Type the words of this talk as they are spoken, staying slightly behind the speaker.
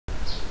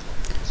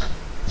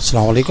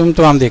अस्सलाम वालेकुम।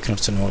 तो हम देख रहे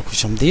हैं चैनल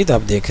खुशआमदीद।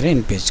 आप देख रहे हैं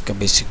InPage का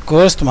बेसिक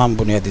कोर्स तमाम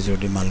बुनियादी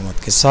ज़रूरी मालूमात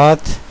के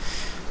साथ।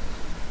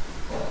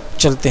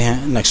 चलते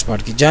हैं नेक्स्ट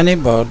पार्ट की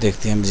जानिब और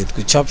देखते हैं मज़ीद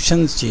कुछ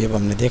ऑप्शंस। ये अब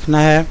हमने देखना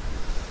है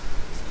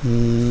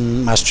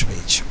मास्टर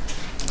पेज।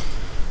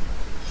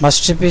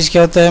 मास्टर पेज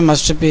क्या होता है?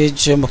 मास्टर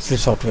पेज मुख्तलिफ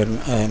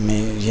सॉफ्टवेयर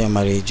में ये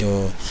हमारी जो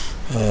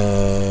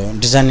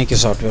डिज़ाइनिंग के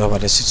सॉफ्टवेयर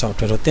हमारे से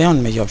सॉफ्टवेयर होते हैं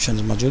उनमें ये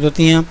ऑप्शंस मौजूद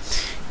होती हैं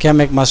कि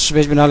हम एक मास्टर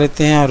पेज बना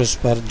लेते हैं और उस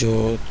पर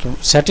जो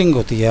सेटिंग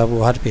होती है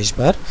वो हर पेज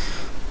पर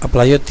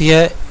अप्लाई होती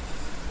है,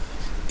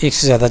 एक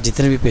से ज़्यादा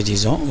जितने भी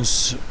पेजेस हों उस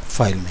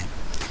फाइल में।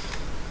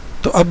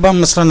 तो अब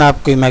हम मसलन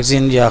आप कोई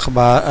मैगज़ीन या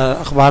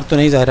अखबार तो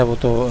नहीं, ज़ाहिर है वो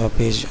तो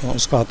पेज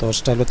उसका तो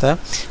स्टाइल होता है।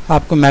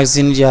 आपको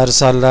मैगज़ीन या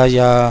रसाला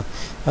या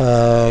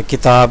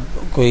किताब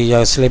कोई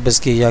या सिलेबस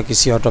की या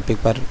किसी और टॉपिक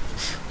पर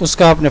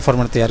उसका आपने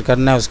फॉर्मेट तैयार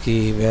करना है, उसकी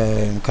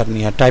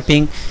करनी है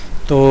टाइपिंग।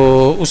 तो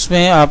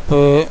उसमें आप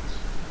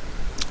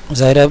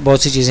ज़ाहिर है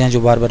बहुत सी चीज़ें हैं जो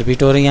बार बार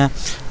रिपीट हो रही हैं।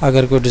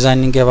 अगर कोई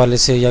डिज़ाइनिंग के हवाले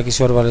से या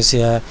किसी और हवाले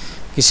से है,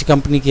 किसी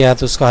कंपनी की है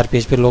तो उसका हर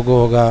पेज पे लोगो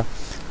होगा,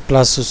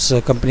 प्लस उस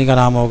कंपनी का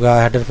नाम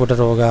होगा, हेडर फुटर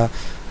होगा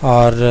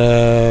और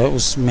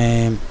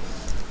उसमें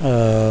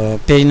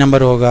पेज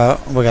नंबर होगा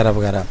वगैरह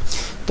वगैरह।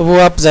 तो वो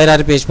आप ज़ाहिर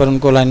हर पेज पर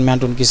उनको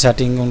अलाइनमेंट, उनकी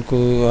सेटिंग, उनको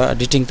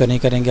एडिटिंग तो नहीं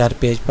करेंगे, हर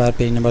पेज पर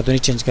पेज नंबर तो नहीं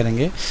चेंज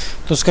करेंगे।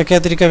 तो उसका क्या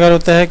तरीकाकार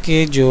होता है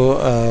कि जो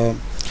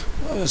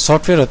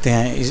सॉफ्टवेयर होते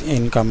हैं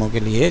इन कामों के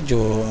लिए, जो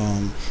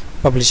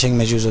पब्लिशिंग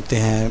में यूज़ होते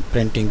हैं,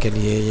 प्रिंटिंग के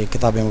लिए, ये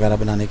किताबें वगैरह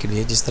बनाने के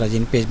लिए, जिस तरह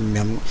InPage में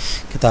हम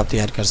किताब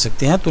तैयार कर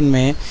सकते हैं, तो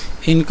उनमें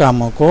इन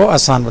कामों को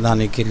आसान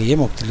बनाने के लिए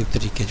मुख्तलिफ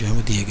तरीके जो हैं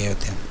वो दिए गए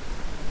होते हैं।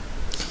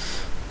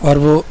 और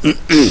वो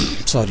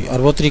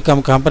और वो तरीका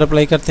हम कहाँ पर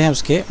अप्लाई करते हैं?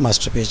 उसके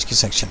मास्टर पेज के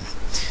सेक्शन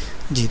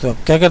में। जी, तो अब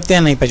क्या करते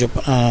हैं,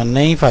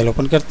 नई फाइल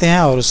ओपन करते हैं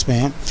और उसमें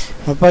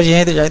हमारे पास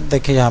ये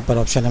देखिए यहाँ पर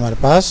ऑप्शन है हमारे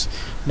पास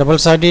डबल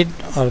साइडेड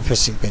और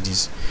फेसिंग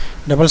पेजेस।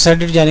 डबल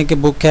साइडेड यानी कि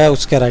बुक है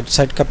उसके राइट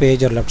साइड का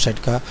पेज और लेफ्ट साइड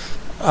का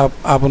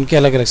आप उनके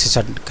अलग अलग से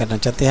सेट करना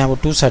चाहते हैं। वो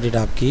टू साइडेड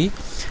आपकी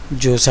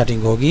जो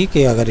सेटिंग होगी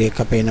कि अगर एक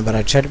का पेज नंबर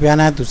राइट साइड पे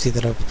आना है, दूसरी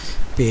तरफ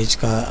पेज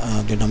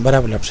का जो नंबर है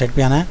वो लेफ्ट साइड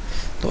पे आना है,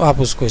 तो आप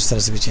उसको इस तरह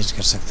से भी चेंज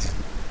कर सकते हैं।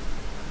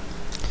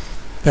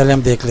 पहले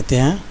हम देख लेते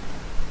हैं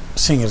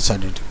सिंगल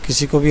साइडेड।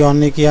 किसी को भी ऑन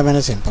नहीं किया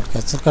मैंने, सिंपल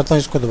कैंसिल करता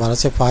हूँ इसको, दोबारा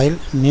से फाइल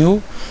न्यू,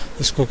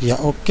 इसको किया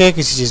ओके,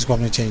 किसी चीज़ को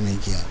हमने चेंज नहीं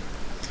किया।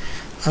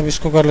 अब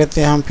इसको कर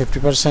लेते हैं हम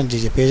 50%। जी,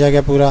 ये पेज आ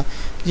गया पूरा।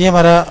 ये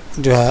हमारा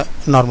जो है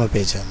नॉर्मल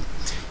पेज है।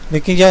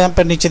 लेकिन यहाँ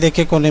पर नीचे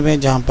देखिए कोने में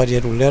जहाँ पर ये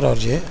रूलर और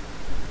ये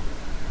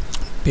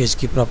पेज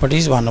की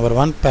प्रॉपर्टीज़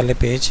 1/1, पहले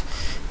पेज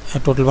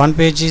टोटल 1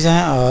 पेजेस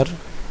हैं और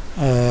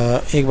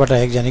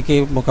 1/1 यानी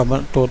कि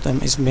मुकम्मल टोटल,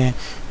 इसमें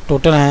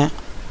टोटल हैं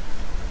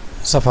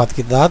सफ़ात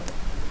की तादाद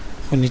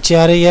वो नीचे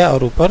आ रही है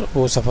और ऊपर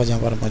वो सफ़ा जहाँ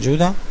पर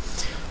मौजूद है,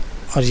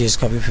 और ये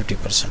इसका भी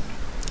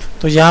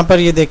 50%। तो यहाँ पर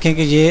ये देखें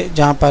कि ये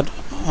जहाँ पर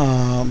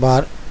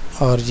बार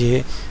और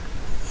ये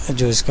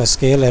जो इसका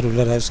स्केल है,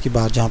 रूलर है, उसकी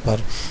बार जहाँ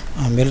पर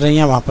मिल रही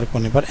हैं वहाँ पर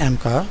कोने पर M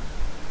का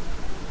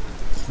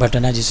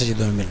बटन है जिससे ये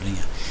दोनों मिल रही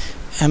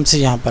हैं। M से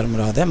यहाँ पर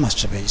मुराद है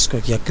मास्टर पेज। इसको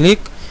किया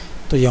क्लिक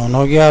तो ये ऑन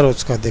हो गया और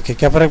उसका देखिए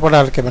क्या फ़र्क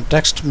पड़ा। कि मैं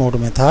टेक्स्ट मोड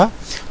में था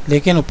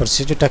लेकिन ऊपर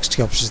से जो टेक्स्ट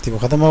की ऑप्शन थी वो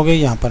ख़त्म हो गई।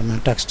 यहाँ पर मैं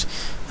टेक्स्ट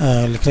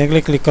लिखने के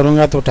लिए क्लिक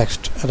करूँगा तो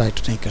टेक्स्ट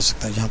राइट नहीं कर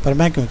सकता यहाँ पर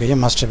मैं, क्योंकि ये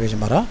मास्टर पेज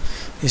हमारा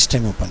इस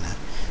टाइम ओपन है।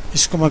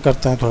 इसको मैं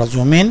करता हूँ थोड़ा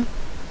जूम इन,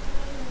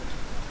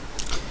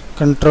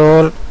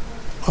 कंट्रोल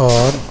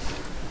और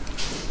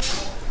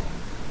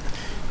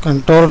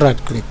कंट्रोल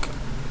राइट क्लिक।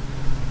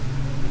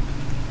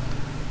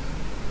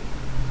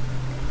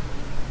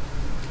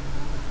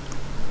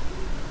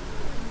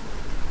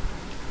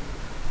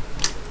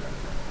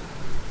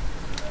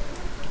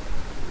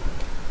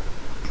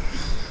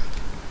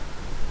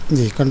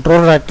 जी,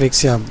 कंट्रोल राइट क्लिक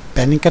से आप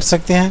पैनिंग कर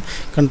सकते हैं।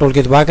 कंट्रोल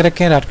की दबा के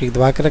रखें, राइट क्लिक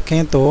दबा के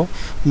रखें तो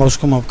माउस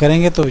को मूव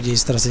करेंगे तो जी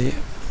इस तरह से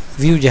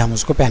व्यू जो हम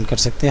उसको पैन कर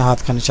सकते हैं। हाथ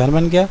का निशान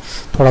बन गया,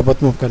 थोड़ा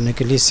बहुत मूव करने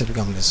के लिए इससे भी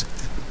काम ले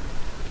सकते हैं।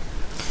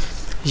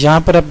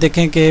 यहाँ पर आप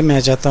देखें कि मैं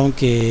चाहता हूँ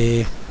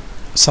कि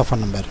सफ़ा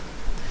नंबर,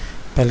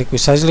 पहले कोई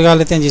साइज़ लगा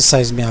लेते हैं जिस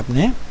साइज़ में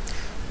आपने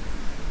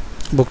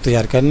बुक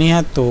तैयार करनी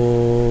है। तो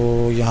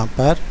यहाँ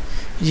पर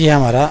ये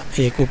हमारा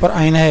एक ऊपर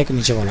आइन है, एक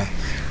नीचे वाला।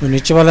 जो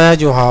नीचे वाला है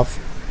जो हाफ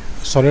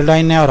सॉलिड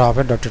लाइन है और हाफ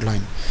है डॉटेड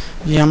लाइन।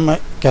 ये हम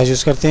क्या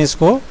यूज़ करते हैं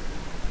इसको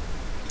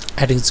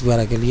हेडिंग्स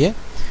वगैरह के लिए,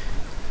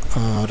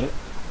 और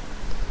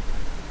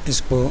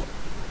इसको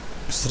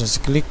इस तरह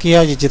से क्लिक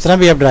किया। ये जितना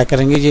भी आप ड्रैग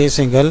करेंगे ये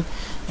सिंगल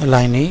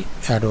लाइन ही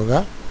ऐड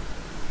होगा।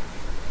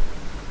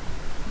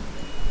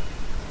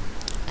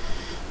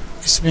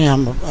 इसमें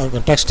हम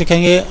अगर टेक्स्ट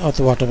लिखेंगे और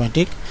तो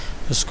ऑटोमेटिक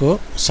उसको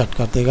सेट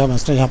कर देगा।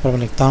 मतलब यहाँ पर मैं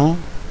लिखता हूँ,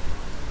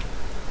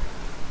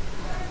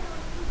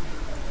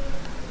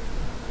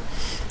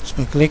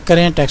 इसमें क्लिक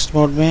करें टेक्स्ट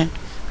मोड में,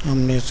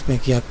 हमने उसमें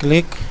किया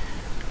क्लिक,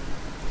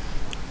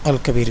 अल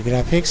कबीर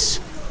ग्राफिक्स,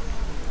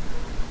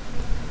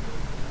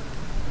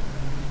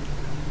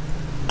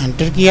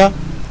 एंटर किया।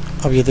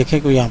 अब ये देखें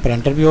कि यहाँ पर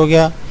एंटर भी हो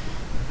गया।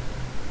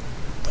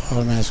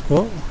 और मैं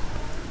इसको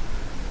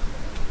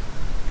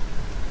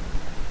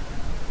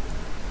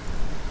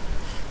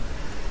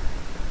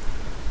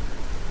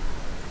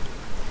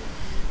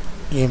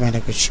ये मैंने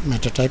कुछ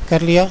मैटर टाइप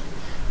कर लिया,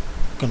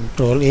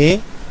 कंट्रोल ए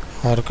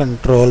और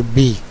कंट्रोल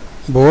बी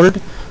बोल्ड,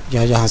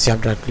 या यहाँ से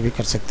आप डायरेक्टली भी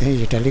कर सकते हैं।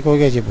 ये इटैलिक हो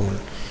गया, ये बोल्ड,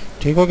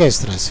 ठीक हो गया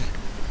इस तरह से।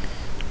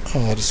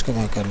 और इसको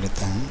मैं कर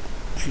लेता हूँ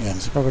यहाँ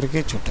से पकड़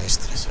के छोटा इस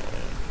तरह से,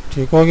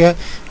 ठीक हो गया।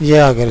 ये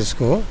अगर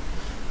इसको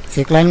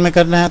एक लाइन में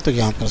करना है तो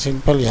यहाँ पर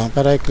सिंपल, यहाँ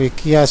पर है, क्लिक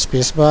किया,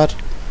 स्पेस बार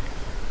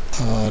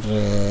और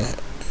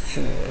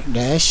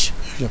डैश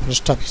या फिर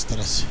स्टॉप इस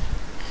तरह से,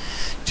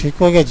 ठीक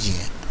हो गया जी।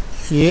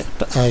 ये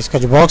इसका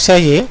जो बॉक्स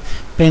है ये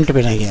प्रिंट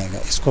पे नहीं आएगा,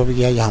 इसको भी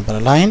किया यहाँ पर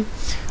अलाइन।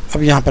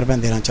 अब यहाँ पर मैं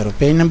देना चाह रहा हूँ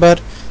पेज नंबर,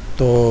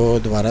 तो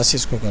दोबारा से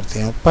इसको करते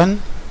हैं ओपन,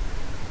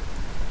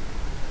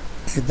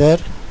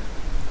 इधर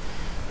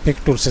पिक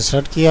टूल से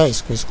सेलेक्ट किया,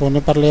 इसको इस कोने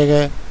पर ले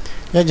गए,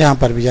 या जहाँ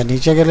पर भी या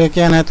नीचे के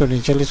लेके आना है तो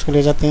नीचे इसको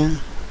ले जाते हैं,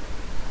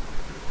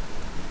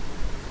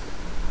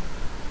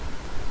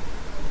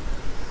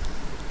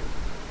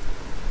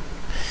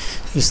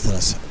 इस तरह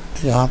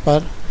से यहाँ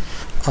पर।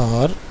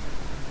 और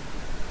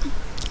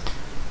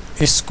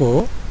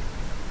इसको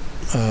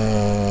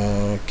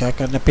क्या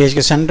करना है, पेज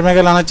के सेंटर में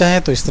अगर लाना चाहें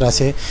तो इस तरह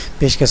से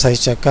पेज का साइज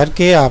चेक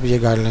करके आप ये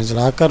गाइडलाइंस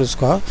लगाकर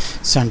उसका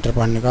सेंटर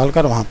पॉइंट निकाल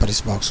कर वहाँ पर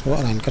इस बॉक्स को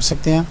अलाइन कर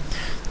सकते हैं।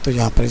 तो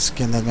यहाँ पर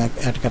इसके अंदर मैं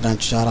ऐड करना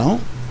चाह रहा हूँ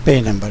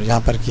पेज नंबर,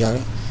 यहाँ पर किया,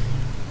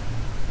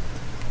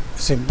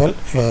 सिंपल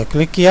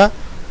क्लिक किया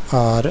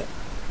और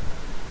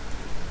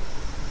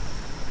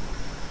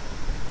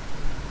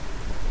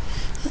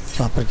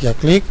यहाँ पर किया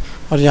क्लिक,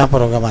 और यहाँ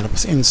पर होगा हमारे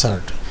पास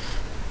इंसर्ट।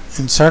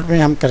 इंसर्ट में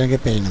हम करेंगे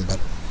पेज नंबर,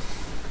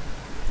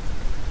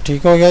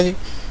 ठीक हो गया जी।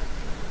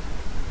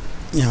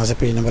 यहाँ से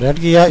पेज नंबर ऐड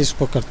किया,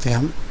 इसको करते हैं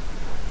हम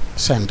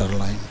सेंटर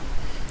लाइन,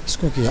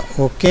 इसको किया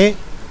ओके,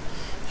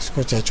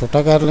 इसको चाहे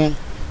छोटा कर लें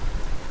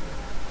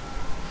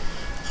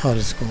और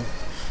इसको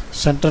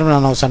सेंटर में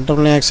लाना हो सेंटर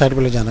में, एक साइड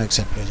पे ले जाना एक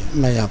साइड पे ले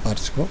जाना, मैं यहाँ पर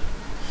इसको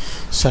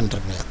सेंटर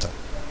में आता हूँ।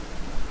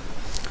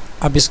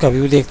 अब इसका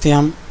व्यू देखते हैं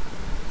हम,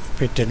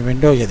 फिटेड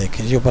विंडो, ये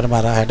देखें ये ऊपर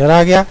हमारा हेडर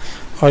आ गया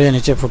और ये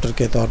नीचे फुटर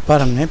के तौर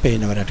पर हमने पेज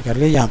नंबर ऐड कर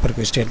लिया। यहाँ पर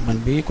कोई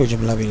स्टेटमेंट भी, कोई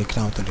जुमला भी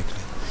लिखना हो तो लिख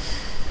लें,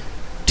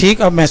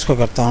 ठीक। अब मैं इसको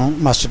करता हूँ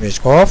मास्टर पेज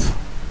को ऑफ,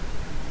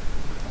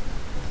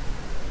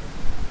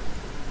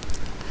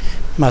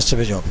 मास्टर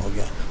पेज ऑफ हो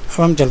गया।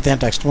 अब हम चलते हैं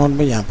टेक्स्ट मोड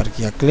में, यहाँ पर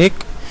किया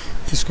क्लिक,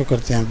 इसको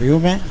करते हैं व्यू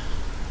में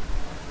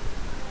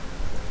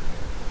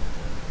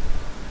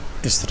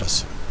इस तरह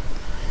से।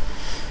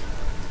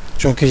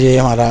 चूँकि ये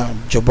हमारा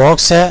जो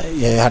बॉक्स है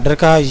ये हेडर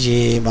का,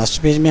 ये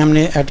मास्टर पेज में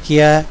हमने ऐड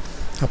किया है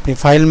अपनी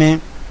फाइल में,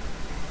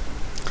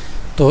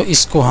 तो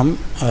इसको हम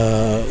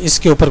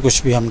इसके ऊपर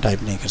कुछ भी हम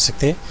टाइप नहीं कर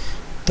सकते,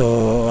 तो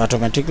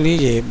ऑटोमेटिकली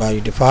ये बाय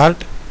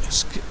डिफ़ॉल्ट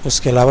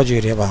उसके अलावा जो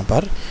एरिया वहाँ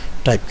पर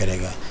टाइप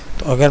करेगा।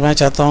 तो अगर मैं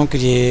चाहता हूँ कि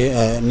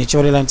ये नीचे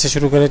वाली लाइन से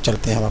शुरू करें,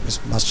 चलते हैं वापस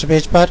मास्टर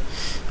पेज पर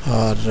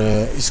और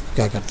इसको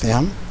क्या करते हैं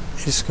हम,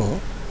 इसको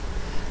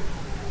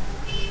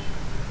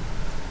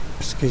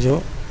इसकी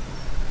जो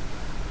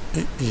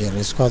ये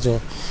इसका जो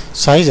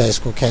साइज़ है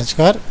इसको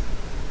खींचकर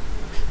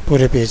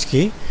पूरे पेज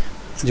की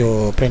जो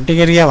प्रिंटिंग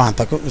एरिया वहाँ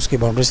तक उसकी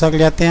बाउंड्रीज तक ले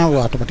जाते हैं, वो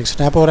ऑटोमेटिक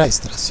स्नैप हो रहा है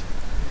इस तरह से।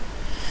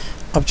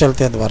 अब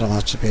चलते हैं दोबारा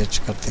मास्टर पेज,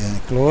 करते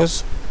हैं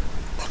क्लोज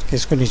और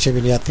इसको नीचे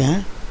भी ले आते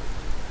हैं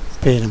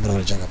पेज नंबर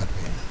वाली जगह पर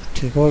भी,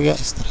 ठीक हो गया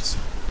इस तरह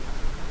से।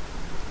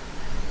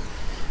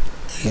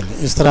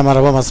 इस तरह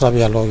हमारा वो मसला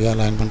भी हल हो गया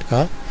अलाइनमेंट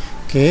का,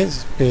 कि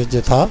पेज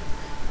जो था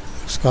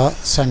उसका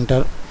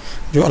सेंटर,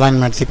 जो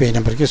अलाइनमेंट थी पेज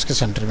नंबर की उसके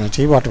सेंटर में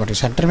थी, वो ऑटोमेटिक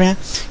सेंटर में है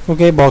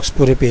क्योंकि बॉक्स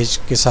पूरे पेज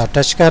के साथ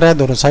टच कर रहा है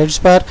दोनों साइड्स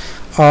पर।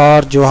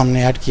 और जो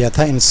हमने ऐड किया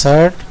था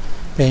इंसर्ट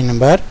पेज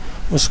नंबर,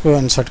 उसको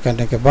इंसर्ट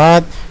करने के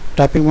बाद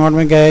टाइपिंग मोड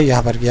में गए,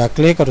 यहाँ पर किया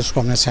क्लिक और उसको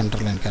हमने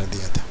सेंटर लाइन कर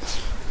दिया था,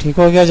 ठीक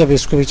हो गया। जब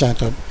इसको भी चाहें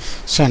तो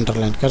सेंटर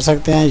लाइन कर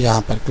सकते हैं,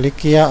 यहाँ पर क्लिक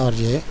किया और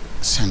ये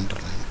सेंटर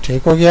लाइन,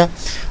 ठीक हो गया।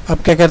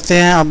 अब क्या करते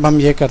हैं, अब हम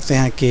ये करते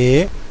हैं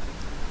कि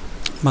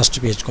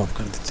मास्टर पेज को ऑफ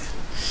कर देते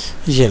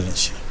हैं। ये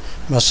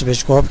लीजिए मास्टर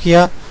पेज को ऑफ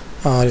किया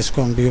और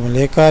इसको हम व्यू में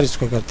लेकर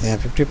इसको करते हैं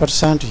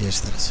 50%, ये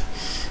इस तरह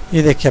से।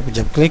 ये देखिए अब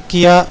जब क्लिक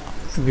किया,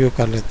 व्यू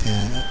कर लेते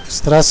हैं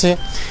इस तरह से,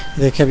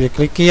 देखिए अब ये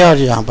क्लिक किया और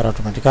यहाँ पर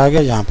ऑटोमेटिक आ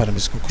गया। यहाँ पर हम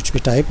इसको कुछ भी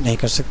टाइप नहीं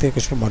कर सकते,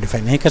 कुछ भी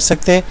मॉडिफाई नहीं कर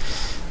सकते,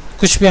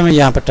 कुछ भी हमें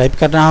यहाँ पर टाइप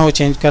करना हो,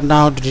 चेंज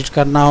करना हो, डिलीट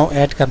करना हो,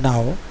 ऐड करना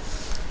हो,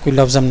 कोई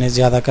लफ्ज़ हमने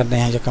ज़्यादा करने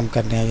हैं या कम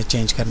करने हैं या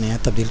चेंज करने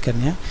हैं, तब्दील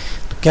करने हैं,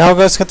 तो क्या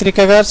होगा इसका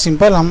तरीका? अगर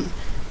सिंपल हम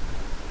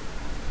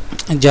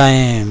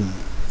जाएँ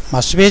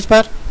मास्टर पेज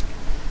पर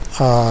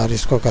और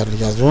इसको कर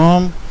लिया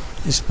जूम,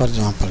 इस पर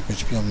जहाँ पर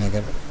कुछ भी हमने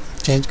अगर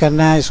चेंज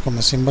करना है, इसको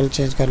मैं सिंबल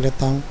चेंज कर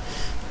लेता हूँ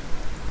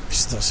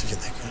इस तरह से, ये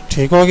देखें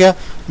ठीक हो गया।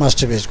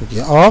 मास्टर पेज को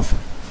किया ऑफ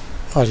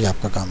और ये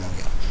आपका काम हो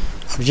गया।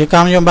 अब ये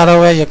काम जो हमारा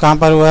हुआ है, ये कहाँ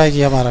पर हुआ है?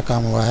 ये हमारा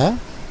काम हुआ है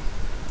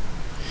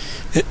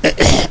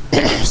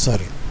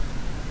सॉरी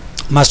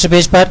मास्टर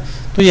पेज पर,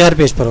 तो ये हर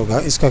पेज पर होगा।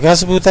 इसका क्या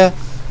सबूत है?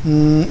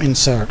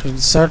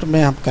 इंसर्ट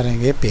में हम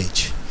करेंगे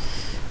पेज,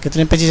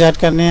 कितने पेजेस ऐड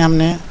करने हैं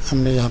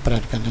हमने यहाँ पर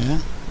ऐड करने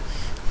हैं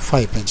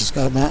 5 पेजेस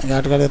का मैं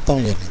ऐड कर देता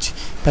हूँ। ये लीजिए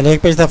पहले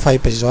एक पेज था, 5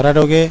 पेजेस और ऐड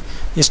हो गए,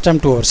 इस टाइम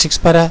 2/6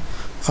 पर है।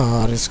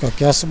 और इसका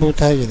क्या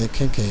सबूत है? ये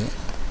देखें कि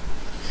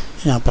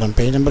यहाँ पर हम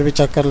पेज नंबर भी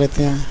चेक कर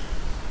लेते हैं,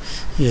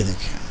 ये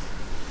देखें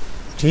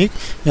ठीक,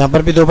 यहाँ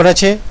पर भी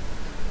 2/6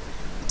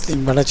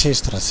 3 बड़ा 6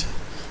 इस तरह से।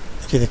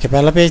 ये देखिए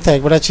पहला पेज था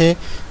 1 बड़ा 6,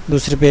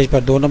 दूसरे पेज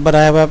पर 2 नंबर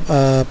आया हुआ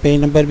है,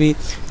 पेज नंबर भी,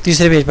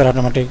 तीसरे पेज पर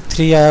ऑटोमेटिक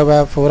 3 आया हुआ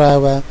है, 4 आया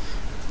हुआ है,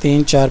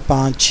 3 4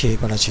 5 6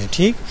 बड़ा 6।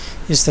 ठीक,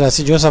 इस तरह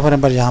से जो सफ़ा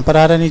नंबर यहाँ पर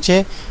आ रहा है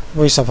नीचे,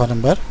 वही सफ़ा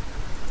नंबर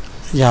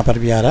यहाँ पर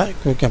भी आ रहा है,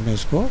 क्योंकि हमने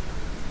उसको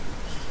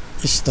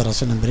इस तरह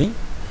से नंबरिंग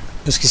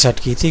उसकी सेट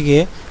की थी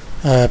कि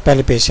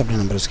पहले पेज से अपने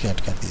नंबर उसके ऐड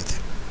कर दिए थे।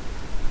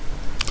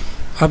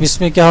 अब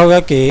इसमें क्या होगा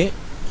कि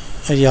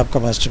ये आपका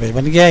मास्टर पेज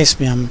बन गया।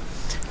 इसमें हम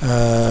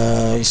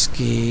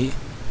इसकी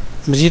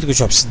मज़ीद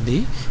कुछ ऑप्शन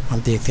भी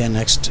हम देखते हैं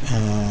नेक्स्ट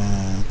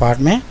पार्ट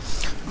में।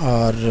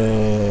 और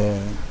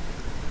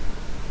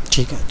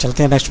ठीक है,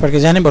 चलते हैं नेक्स्ट पार्ट की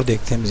जानिब और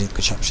देखते हैं मज़ीद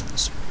कुछ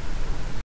ऑप्शंस।